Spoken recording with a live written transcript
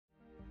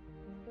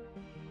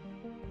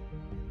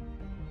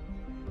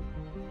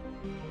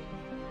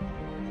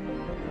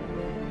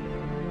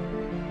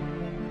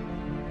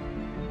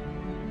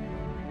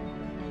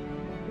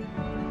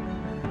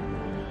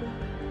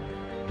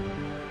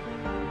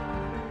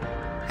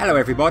Hello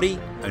everybody,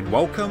 and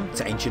welcome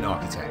to Ancient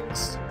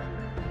Architects.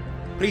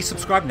 Please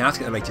subscribe now to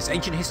get the latest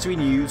ancient history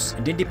news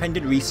and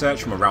independent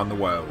research from around the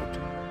world.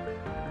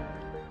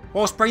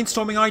 Whilst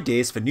brainstorming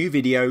ideas for new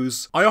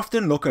videos, I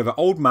often look over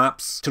old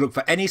maps to look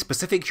for any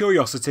specific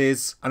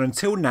curiosities, and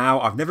until now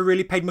I've never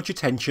really paid much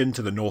attention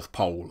to the North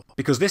Pole,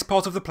 because this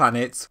part of the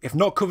planet, if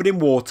not covered in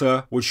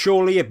water, would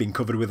surely have been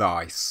covered with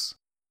ice.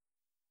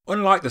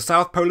 Unlike the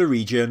South Polar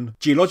region,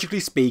 geologically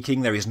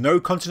speaking there is no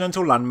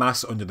continental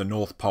landmass under the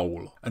North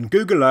Pole, and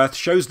Google Earth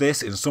shows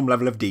this in some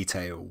level of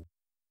detail.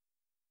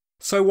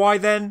 So why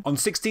then, on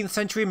 16th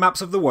century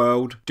maps of the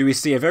world, do we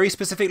see a very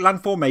specific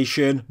land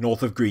formation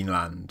north of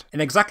Greenland,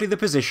 in exactly the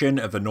position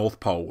of the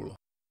North Pole?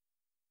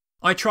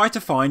 I tried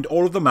to find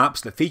all of the maps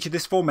that feature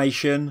this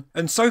formation,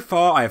 and so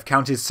far I have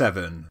counted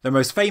 7, the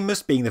most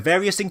famous being the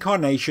various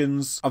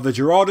incarnations of the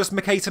Gerardus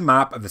Mercator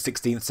map of the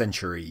 16th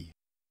century.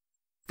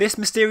 This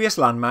mysterious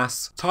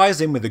landmass ties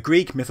in with the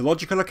Greek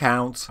mythological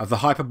account of the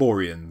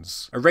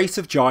Hyperboreans, a race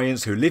of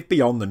giants who lived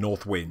beyond the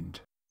North Wind.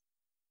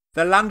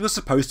 Their land was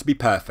supposed to be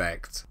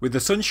perfect, with the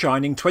sun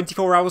shining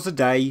 24 hours a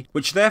day,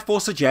 which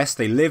therefore suggests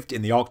they lived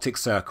in the Arctic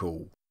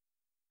Circle.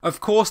 Of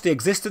course, the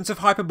existence of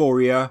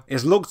Hyperborea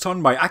is looked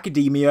on by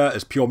academia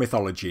as pure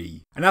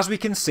mythology, and as we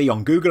can see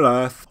on Google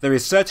Earth, there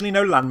is certainly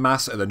no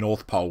landmass at the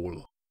North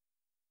Pole.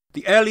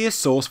 The earliest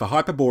source for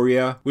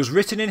Hyperborea was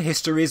written in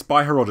histories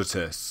by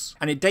Herodotus,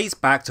 and it dates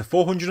back to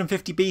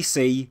 450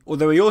 BC,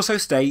 although he also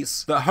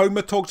states that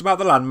Homer talked about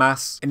the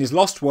landmass in his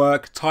lost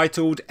work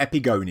titled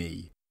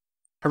Epigone.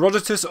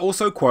 Herodotus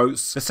also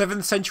quotes the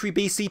 7th century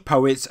BC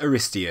poet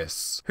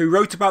Aristeus, who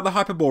wrote about the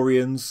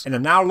Hyperboreans in a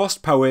now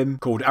lost poem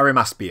called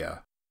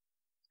Arimaspia.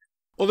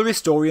 Other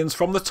historians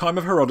from the time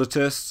of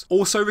Herodotus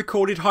also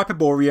recorded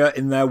Hyperborea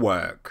in their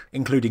work,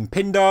 including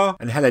Pindar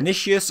and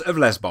Hellenicius of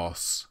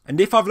Lesbos, and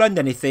if I've learned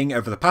anything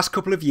over the past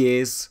couple of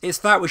years, it's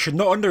that we should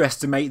not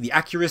underestimate the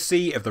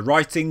accuracy of the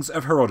writings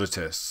of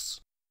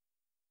Herodotus.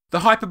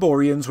 The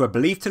Hyperboreans were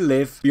believed to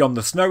live beyond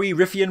the snowy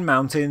Riphean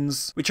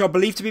Mountains, which are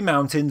believed to be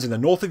mountains in the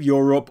north of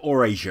Europe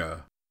or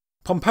Asia.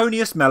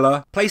 Pomponius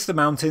Mela placed the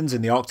mountains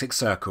in the Arctic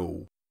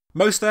Circle.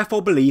 Most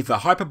therefore believe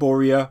that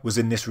Hyperborea was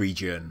in this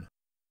region.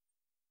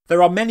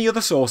 There are many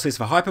other sources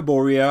for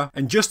Hyperborea,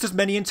 and just as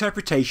many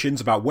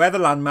interpretations about where the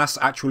landmass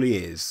actually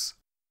is.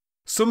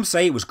 Some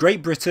say it was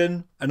Great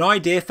Britain, an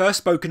idea first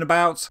spoken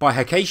about by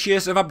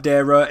Hecatius of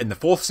Abdera in the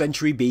 4th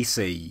century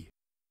BC.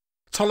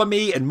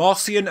 Ptolemy and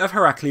Marcion of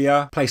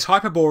Heraclea place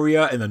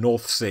Hyperborea in the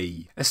North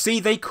Sea, a sea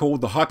they called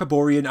the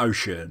Hyperborean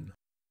Ocean.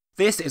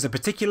 This is a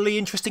particularly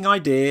interesting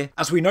idea,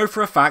 as we know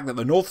for a fact that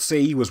the North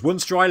Sea was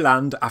once dry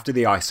land after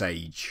the Ice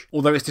Age,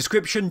 although its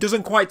description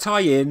doesn't quite tie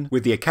in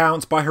with the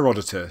account by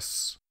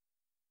Herodotus.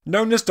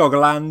 Known as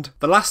Doggerland,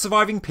 the last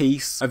surviving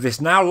piece of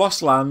this now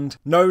lost land,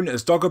 known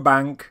as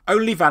Doggerbank,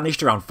 only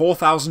vanished around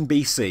 4000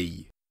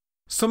 BC.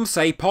 Some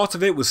say part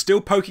of it was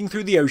still poking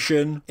through the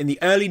ocean in the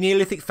early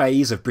Neolithic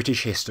phase of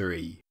British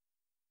history.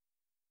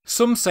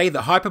 Some say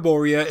that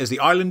Hyperborea is the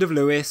island of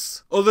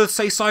Lewis, others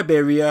say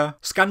Siberia,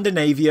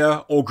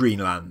 Scandinavia or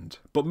Greenland,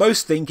 but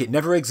most think it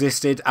never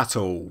existed at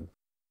all.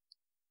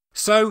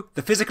 So,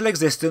 the physical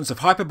existence of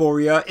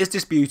Hyperborea is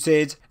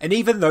disputed, and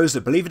even those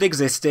that believe it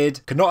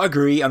existed cannot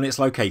agree on its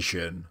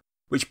location.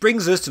 Which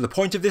brings us to the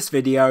point of this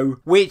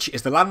video, which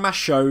is the landmass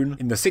shown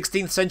in the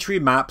 16th century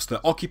maps that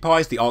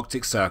occupies the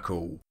Arctic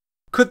Circle.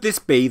 Could this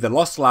be the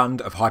lost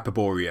land of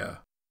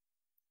Hyperborea?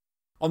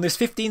 On this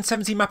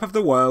 1570 map of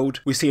the world,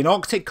 we see an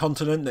Arctic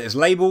continent that is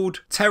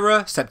labelled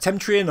Terra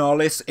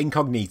Septentrionalis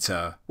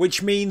Incognita,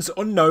 which means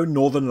unknown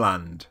northern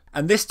land,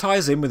 and this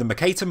ties in with the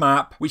Mercator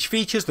map, which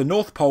features the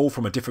North Pole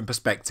from a different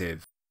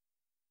perspective.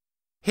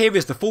 Here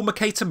is the full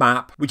Mercator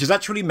map, which is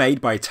actually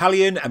made by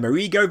Italian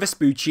Amerigo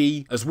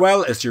Vespucci, as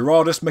well as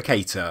Gerardus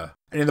Mercator,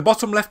 and in the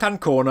bottom left hand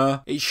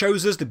corner, it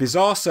shows us the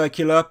bizarre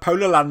circular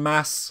polar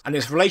landmass and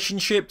its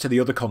relationship to the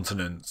other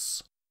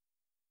continents.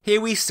 Here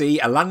we see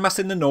a landmass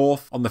in the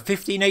north on the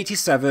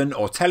 1587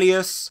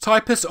 Ortelius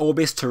Typus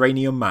Orbis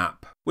Terranium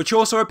map, which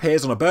also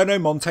appears on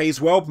Alberno Monte's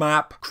world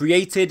map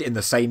created in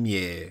the same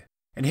year.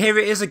 And here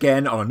it is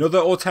again on another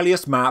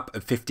Ortelius map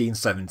of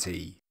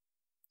 1570.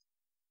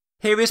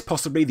 Here is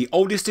possibly the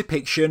oldest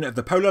depiction of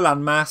the polar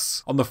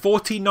landmass on the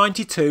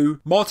 1492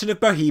 Martin of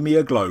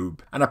Bohemia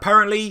globe, and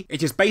apparently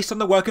it is based on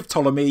the work of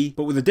Ptolemy,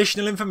 but with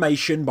additional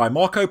information by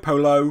Marco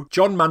Polo,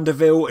 John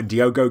Mandeville and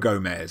Diogo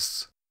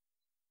Gomez.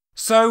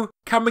 So,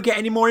 can we get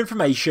any more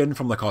information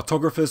from the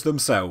cartographers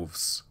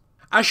themselves?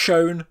 As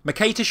shown,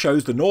 Mercator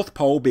shows the North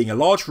Pole being a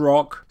large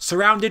rock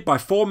surrounded by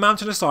 4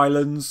 mountainous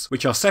islands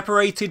which are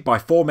separated by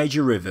 4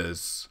 major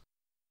rivers.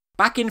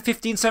 Back in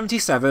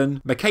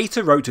 1577,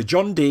 Mercator wrote to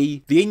John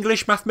Dee, the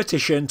English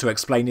mathematician, to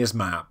explain his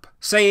map,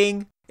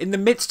 saying, "In the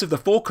midst of the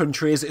 4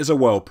 countries is a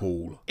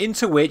whirlpool,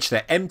 into which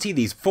there empty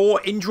these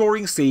 4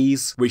 indrawing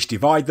seas which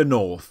divide the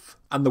north,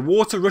 and the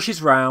water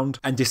rushes round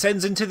and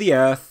descends into the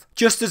earth,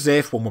 just as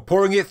if one were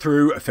pouring it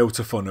through a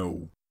filter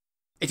funnel.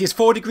 It is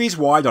 4 degrees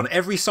wide on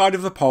every side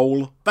of the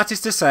pole, that is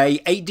to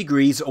say 8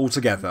 degrees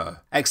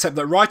altogether, except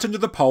that right under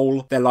the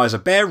pole there lies a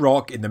bare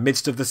rock in the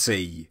midst of the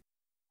sea.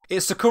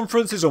 Its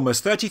circumference is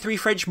almost 33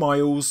 French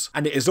miles,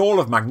 and it is all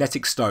of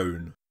magnetic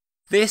stone.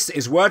 This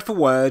is word for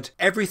word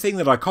everything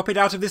that I copied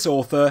out of this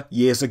author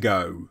years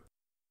ago.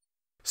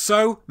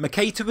 So,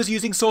 Mercator was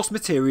using source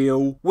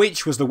material,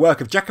 which was the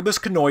work of Jacobus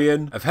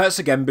Canoyan of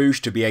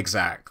Herzogenbusch to be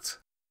exact.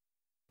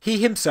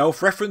 He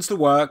himself referenced the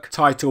work,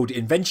 titled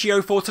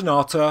Inventio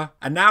Fortunata,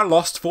 a now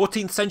lost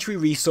 14th century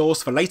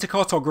resource for later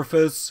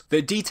cartographers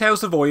that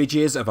details the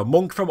voyages of a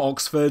monk from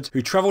Oxford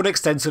who travelled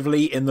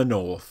extensively in the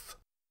north.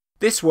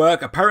 This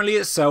work apparently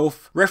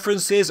itself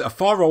references a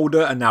far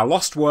older and now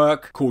lost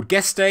work called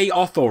Gestae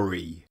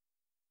Arthuri.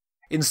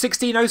 In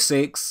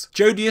 1606,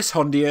 Jodius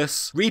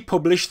Hondius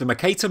republished the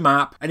Mercator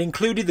map and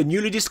included the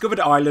newly discovered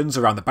islands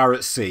around the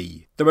Barents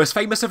Sea, the most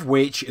famous of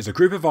which is a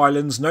group of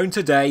islands known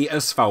today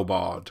as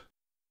Svalbard.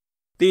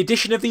 The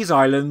addition of these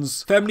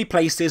islands firmly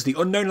places the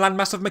unknown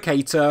landmass of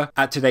Mercator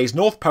at today's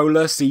North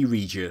Polar Sea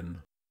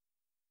region.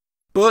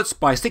 But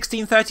by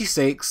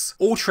 1636,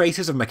 all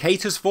traces of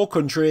Mercator's 4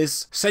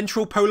 countries,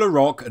 Central Polar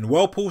Rock and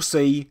Whirlpool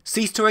Sea,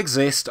 ceased to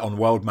exist on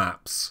world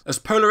maps, as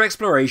polar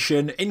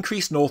exploration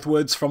increased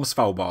northwards from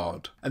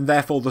Svalbard, and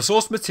therefore the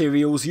source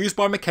materials used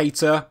by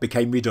Mercator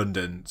became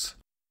redundant.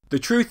 The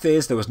truth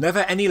is there was never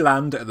any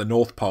land at the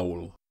North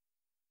Pole.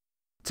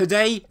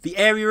 Today, the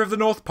area of the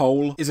North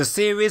Pole is a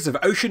series of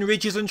ocean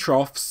ridges and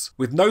troughs,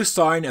 with no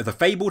sign of the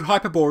fabled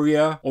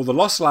Hyperborea or the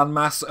lost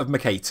landmass of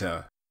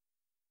Mercator.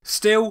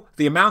 Still,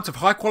 the amount of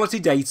high-quality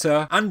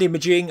data and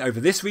imaging over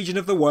this region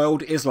of the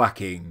world is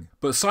lacking,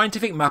 but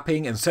scientific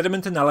mapping and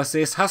sediment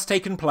analysis has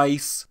taken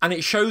place, and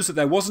it shows that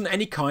there wasn't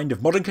any kind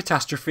of modern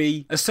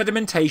catastrophe, as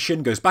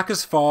sedimentation goes back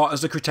as far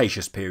as the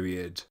Cretaceous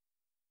period.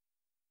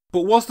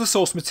 But was the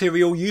source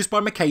material used by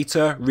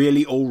Mercator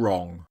really all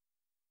wrong?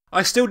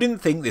 I still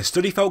didn't think this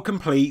study felt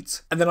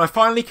complete, and then I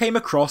finally came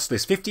across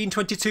this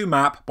 1522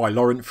 map by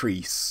Laurent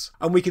Fries,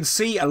 and we can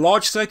see a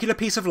large circular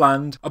piece of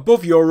land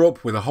above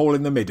Europe with a hole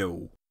in the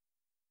middle.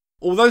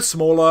 Although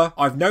smaller,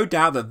 I've no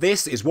doubt that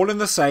this is one and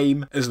the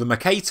same as the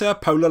Mercator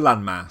polar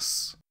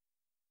landmass.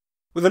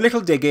 With a little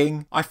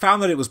digging, I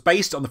found that it was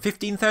based on the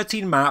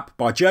 1513 map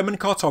by German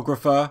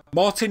cartographer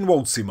Martin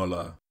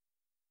Waldseemüller.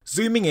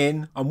 Zooming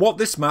in, and what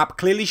this map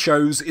clearly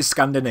shows is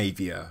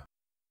Scandinavia.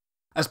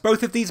 As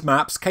both of these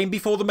maps came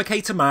before the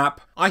Mercator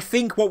map, I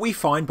think what we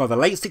find by the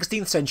late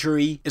 16th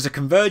century is a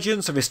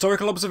convergence of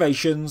historical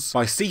observations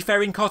by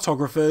seafaring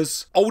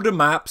cartographers, older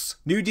maps,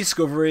 new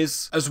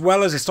discoveries, as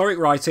well as historic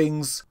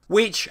writings,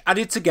 which,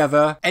 added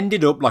together,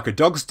 ended up like a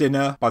dog's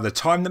dinner by the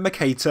time that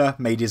Mercator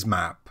made his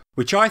map,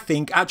 which I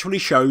think actually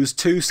shows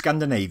 2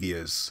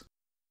 Scandinavias.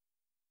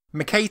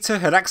 Mercator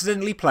had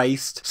accidentally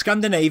placed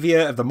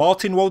Scandinavia of the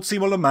Martin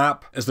Waldseemüller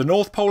map as the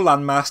North Pole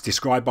landmass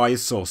described by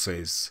his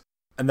sources.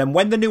 And then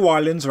when the new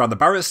islands around the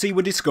Barents Sea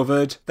were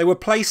discovered, they were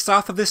placed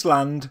south of this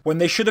land when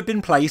they should have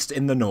been placed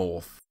in the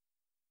north.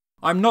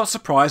 I'm not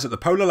surprised that the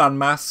polar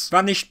landmass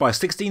vanished by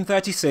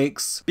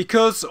 1636,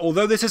 because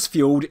although this has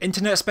fueled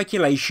internet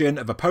speculation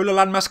of a polar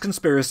landmass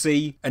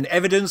conspiracy and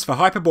evidence for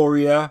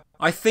Hyperborea,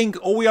 I think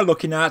all we are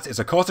looking at is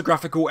a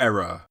cartographical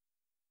error.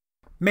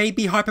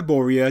 Maybe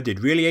Hyperborea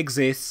did really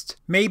exist,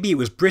 maybe it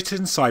was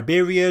Britain,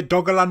 Siberia,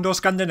 Doggerland or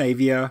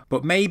Scandinavia,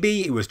 but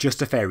maybe it was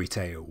just a fairy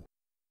tale.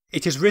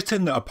 It is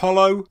written that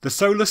Apollo, the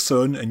solar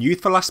sun and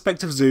youthful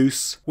aspect of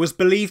Zeus, was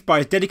believed by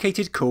a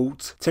dedicated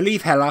cult to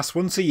leave Hellas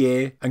once a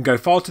year and go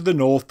far to the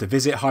north to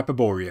visit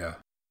Hyperborea.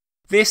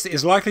 This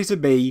is likely to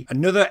be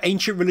another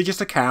ancient religious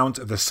account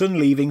of the sun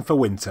leaving for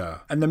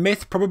winter, and the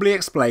myth probably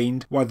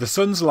explained why the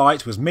sun's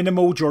light was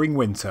minimal during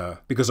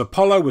winter, because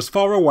Apollo was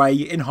far away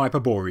in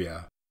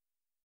Hyperborea.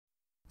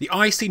 The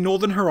icy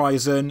northern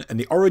horizon and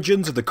the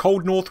origins of the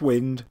cold north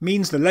wind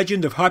means the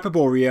legend of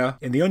Hyperborea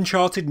in the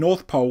uncharted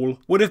North Pole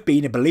would have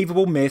been a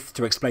believable myth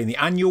to explain the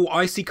annual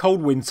icy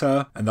cold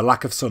winter and the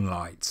lack of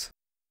sunlight.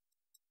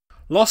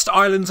 Lost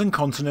islands and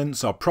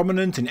continents are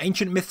prominent in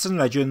ancient myths and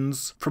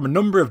legends from a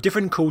number of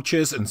different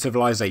cultures and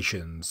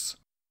civilizations.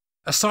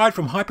 Aside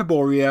from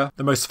Hyperborea,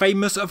 the most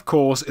famous of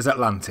course is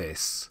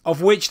Atlantis,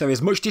 of which there is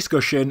much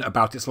discussion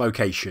about its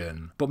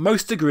location, but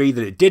most agree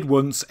that it did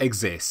once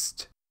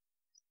exist.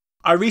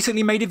 I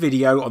recently made a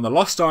video on the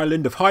lost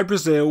island of Hy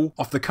Brasil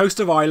off the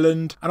coast of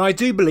Ireland, and I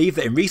do believe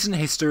that in recent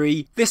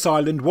history this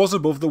island was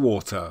above the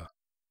water.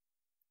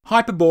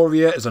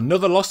 Hyperborea is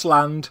another lost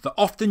land that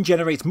often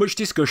generates much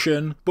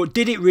discussion, but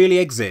did it really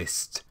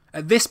exist?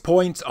 At this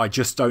point I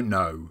just don't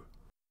know.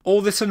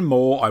 All this and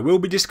more I will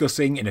be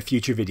discussing in a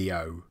future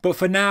video, but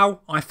for now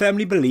I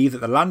firmly believe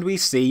that the land we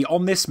see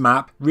on this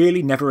map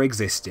really never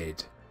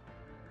existed.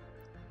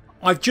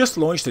 I've just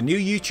launched a new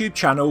YouTube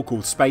channel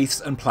called Space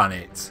and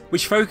Planet,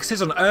 which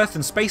focuses on Earth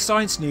and space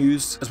science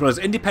news, as well as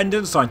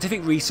independent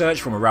scientific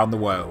research from around the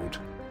world.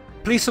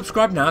 Please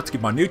subscribe now to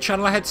give my new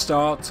channel a head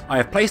start. I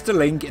have placed a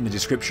link in the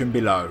description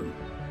below.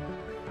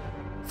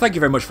 Thank you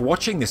very much for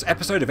watching this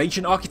episode of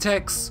Ancient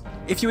Architects.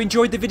 If you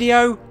enjoyed the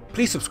video,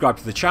 please subscribe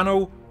to the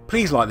channel,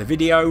 please like the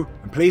video,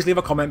 and please leave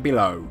a comment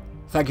below.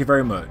 Thank you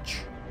very much.